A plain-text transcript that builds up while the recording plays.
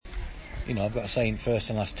you know, I've got a saying: first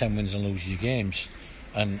and last 10 wins and loses your games.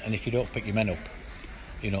 And if you don't pick your men up,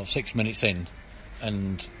 you know, 6 minutes in,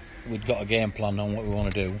 and we've got a game plan on what we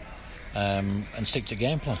want to do, and stick to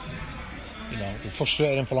game plan. You know, we're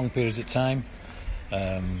frustrated him for long periods of time.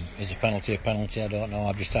 Is a penalty? I don't know.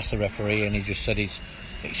 I've just asked the referee, and he just said it's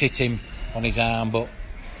hit him on his arm, but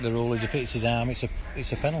the rule is if it's his arm, it's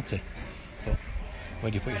a penalty. But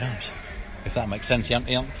where do you put your arms? If that makes sense, he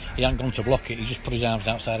hadn't gone to block it. He just put his arms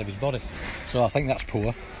outside of his body. So I think that's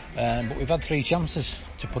poor. But we've had 3 chances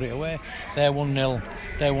to put it away. They're 1-0.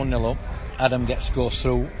 They're 1-0 up. Adam goes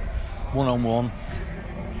through 1-on-1,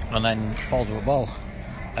 and then falls over a ball.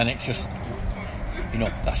 And it's just, you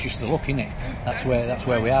know, that's just the luck, isn't it? That's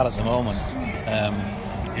where we are at the moment.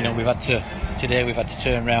 You know, we've had to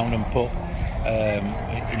turn around and put,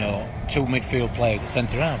 you know, 2 midfield players at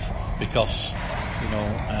centre half because, you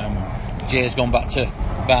know, Jay's gone back to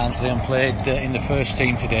Barnsley and played in the first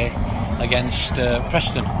team today against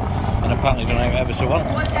Preston, and apparently done it ever so well.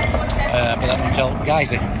 But that doesn't tell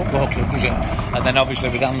Guiseley Football Club, does it? And then obviously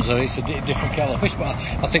with Anza, it's a different kettle of fish. But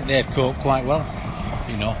I think they've coped quite well,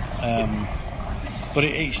 you know. But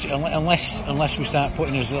it's unless we start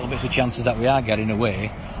putting us little bits of chances that we are getting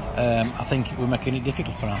away, I think we're making it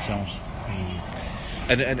difficult for ourselves.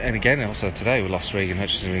 And again, also today we lost Regan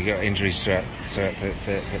Hutchinson. We got injuries throughout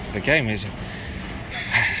the game. Is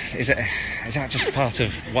that just part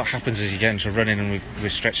of what happens as you get into running and we're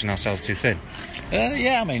stretching ourselves too thin?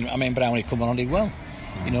 Yeah, I mean Brownie coming on did well.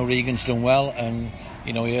 You know, Regan's done well, and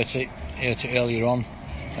you know he hurt it earlier on.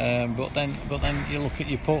 But then you look at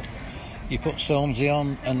you put Stormzy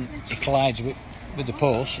on and he collides with the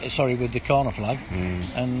post. With the corner flag,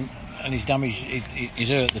 and he's damaged. He's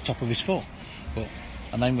hurt the top of his foot.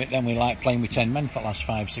 And then we like playing with 10 men for the last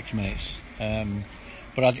 5-6 minutes.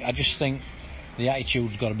 But I just think the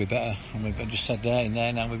attitude's got to be better. And we've just said there and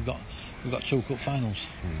there now we've got 2 cup finals,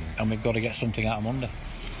 and we've got to get something out of Monday.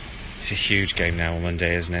 It's a huge game now on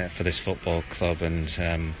Monday, isn't it, for this football club? And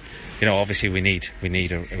you know, obviously we need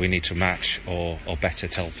to match or better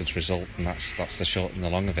Telford's result, and that's the short and the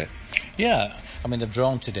long of it. Yeah, I mean they've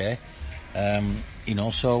drawn today. You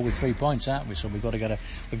know, so with 3 points, aren't we? So we've got to get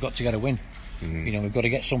a win. You know, we've got to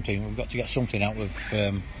get something. We've got to get something out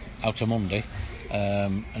of Monday.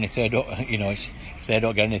 And if they don't, you know, if they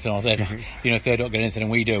don't get anything, or if they don't get anything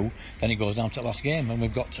and we do, then it goes down to the last game. And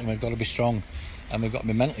we've got to be strong, and we've got to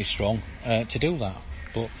be mentally strong to do that.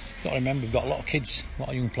 But you've got to remember, we've got a lot of kids, a lot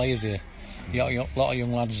of young players here. You got a lot of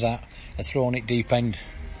young lads that are throwing it deep end.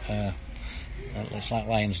 It's like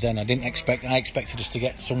Lions Den. I expected us to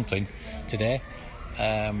get something today,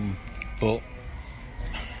 but.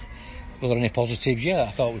 Were there any positives? Yeah,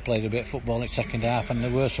 I thought we played a bit of football in the second half, and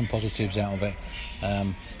there were some positives out of it.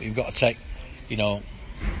 But you've got to take, you know,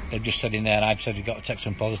 they've just said in there, I've said you've got to take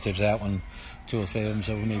some positives out, and 2 or 3 of them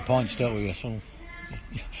said we need points, don't we? So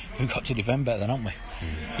we've got to defend better, haven't we?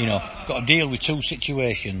 You know, got to deal with 2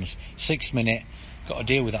 situations, 6 minute, got to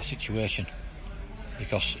deal with that situation.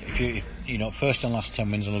 Because if you know, first and last 10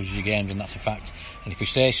 wins and loses your games, and that's a fact. And if we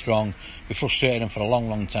stay strong, we frustrated them for a long,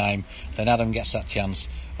 long time, then Adam gets that chance,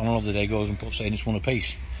 and another day goes and puts it in, it's 1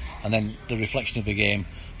 apiece. And then the reflection of the game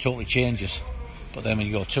totally changes. But then when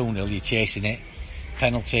you go 2-0, you're chasing it.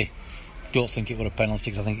 Penalty, don't think it was a penalty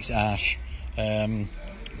because I think it's harsh.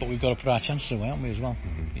 But we've got to put our chances away, haven't we, as well?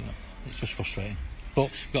 You know, it's just frustrating. But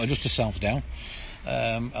we've got to adjust ourselves down.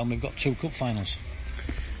 And we've got 2 cup finals.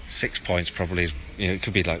 6 points probably is, you know, it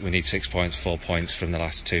could be like we need 6 points, 4 points from the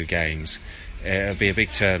last 2 games. It'll be a big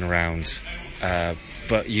turnaround,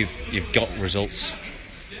 but you've got results,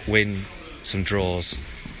 win some draws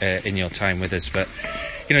in your time with us. But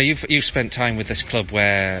you know, you've spent time with this club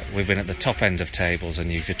where we've been at the top end of tables,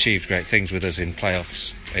 and you've achieved great things with us in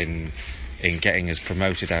playoffs, in getting us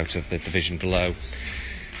promoted out of the division below.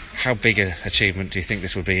 How big an achievement do you think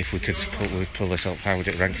this would be if we could pull this up? How would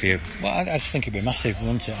it rank for you? Well, I just think it'd be massive,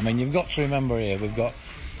 wouldn't it? I mean, you've got to remember here, we've got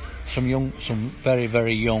some very,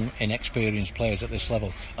 very young, inexperienced players at this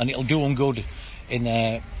level, and it'll do them good in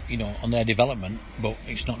their, you know, on their development, but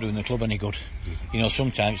it's not doing the club any good. You know,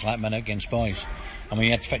 sometimes it's like men against boys. I mean,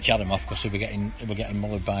 you had to fetch Adam off because we're getting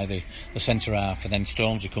mullered by the centre half, and then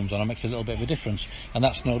Stormzy comes on and makes a little bit of a difference. And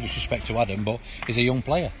that's no disrespect to Adam, but he's a young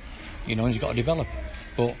player, you know, and he's got to develop.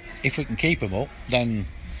 But if we can keep him up, then,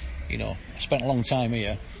 you know, I spent a long time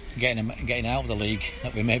here getting out of the league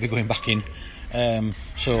that we may be going back in.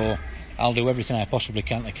 So I'll do everything I possibly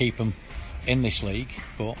can to keep them in this league,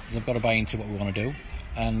 but they've got to buy into what we want to do.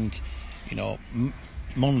 And, you know,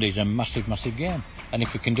 Monday's a massive, massive game. And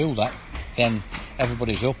if we can do that, then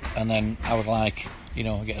everybody's up. And then I would like, you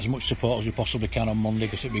know, get as much support as we possibly can on Monday,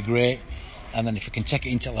 because it'd be great and then if we can take it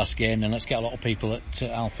into the last game, then let's get a lot of people at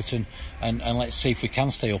Alfreton, and let's see if we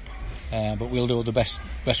can stay up. But we'll do the best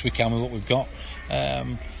we can with what we've got.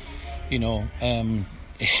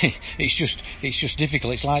 It's just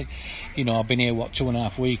difficult. It's like, I've been here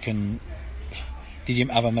 2.5 weeks, and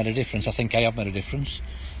have I made a difference? I think I have made a difference.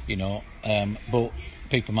 But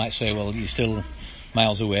people might say, well, you're still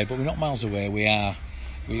miles away, but we're not miles away. We're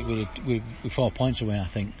 4 points away, I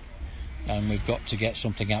think, and we've got to get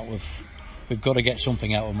something out of. We've got to get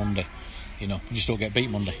something out of Monday. We just don't get beat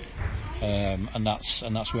Monday, and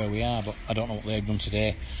that's where we are. But I don't know what they've done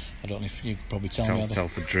today. I don't know if you could probably tell me.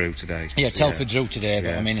 Telford drew today. Yeah, Telford drew today.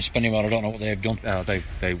 But I mean, in Spennymoor, I don't know what they've done. Oh, they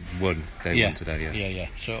won. They won today. Yeah.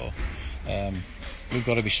 So we've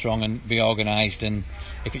got to be strong and be organised. And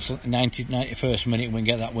if it's 91st minute and we can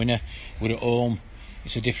get that winner, we're at home.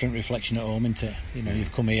 It's a different reflection at home, isn't it?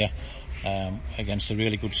 You've come here against a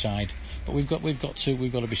really good side, but we've got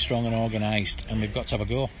to be strong and organised, and we've got to have a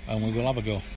go, and we will have a go.